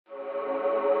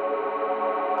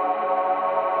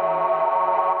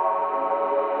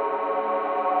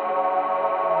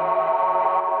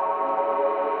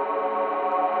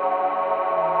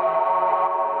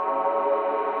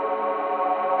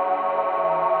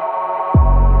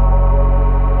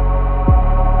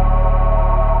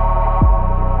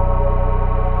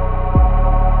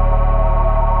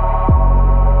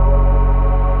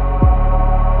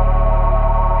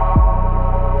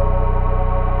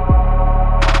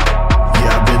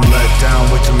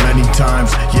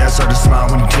times. Yeah, it's hard to smile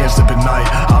when you can't sleep at night.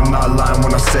 I'm not lying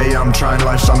when I say I'm trying.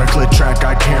 Life's on a click track,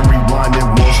 I can't rewind. It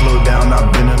won't slow down, I've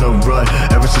been in a rut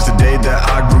ever since the day that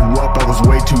I grew up. I was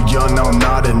way too young, now I'm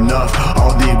not enough.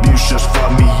 All the abuse just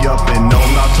fucked me up. And no,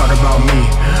 I'm not talking about me,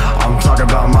 I'm talking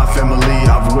about my family.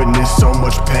 I've witnessed so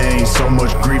much pain, so much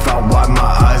grief. I wipe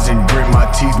my eyes and grit my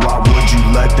teeth. Why would you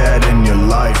let that in your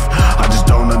life? I just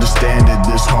don't understand it.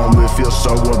 This home, it feels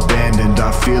so abandoned.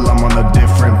 I feel I'm on a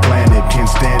different planet, can't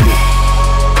stand it.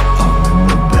 I'm in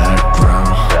the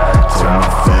background, clear my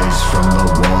face from the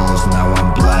walls. Now I'm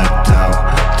blacked out,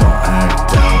 don't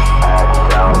act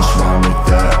out. What's wrong with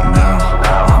that now?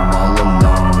 I'm all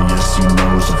alone, yes you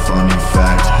know it's a funny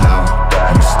fact. How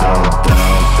you still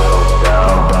down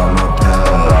about my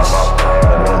past?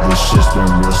 Well, this shit's been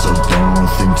real, so don't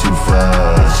think too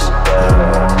fast. It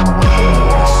won't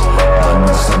last. I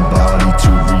need somebody to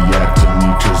react to me,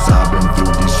 cause I've been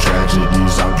through these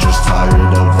tragedies. I'm just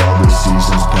tired of all the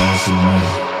seasons passing me.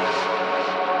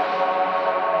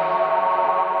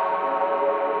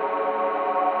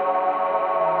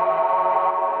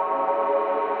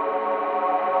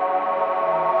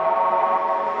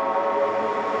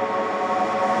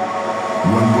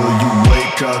 When will you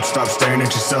wake up? Stop staring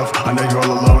at yourself. I know you're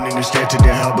all alone and you're scared to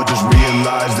get help, but just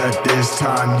realize that this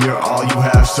time you're all you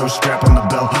have. So strap on the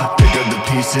belt, pick up the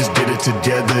pieces, get it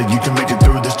together. You can make it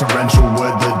through this torrential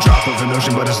weather. Drop of an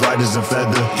ocean, but as light as a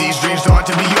feather. These dreams don't have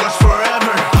to be yours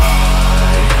forever.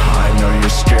 I know you're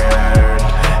scared.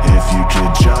 If you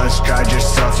could just guide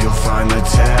yourself, you'll find the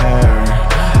tear.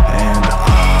 And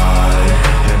I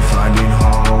am finding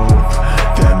hope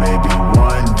that maybe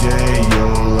one day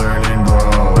you'll learn and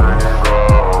grow.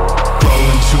 Grow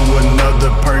into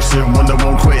another person, one that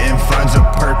won't quit and finds a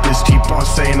purpose. Keep on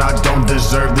saying I don't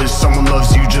deserve this. Someone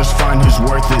loves you, just find who's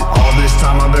worth it. All this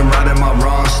time I've been righting my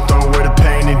wrongs. Throw away the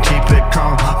pain and keep it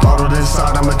calm. Bottled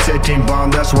inside, I'm a ticking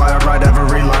bomb. That's why I write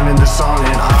every line in the song.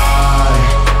 And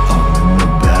I'm in the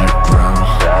background,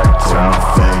 clear my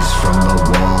face from the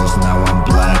walls. Now I'm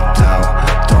blacked out,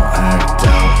 don't act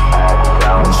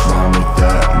out. What's wrong with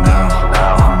that now?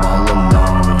 I'm all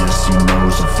alone, yes you know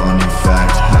it's a funny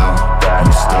fact. How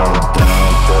you still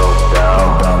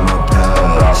down about my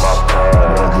past?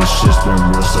 Well, this shit's been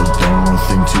real, so don't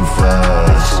think too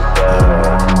fast. It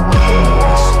won't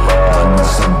last. I need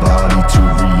somebody to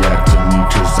react to me,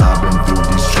 cause I've been through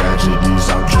these tragedies.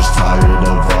 I'm just tired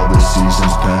of all the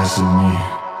seasons passing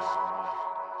me.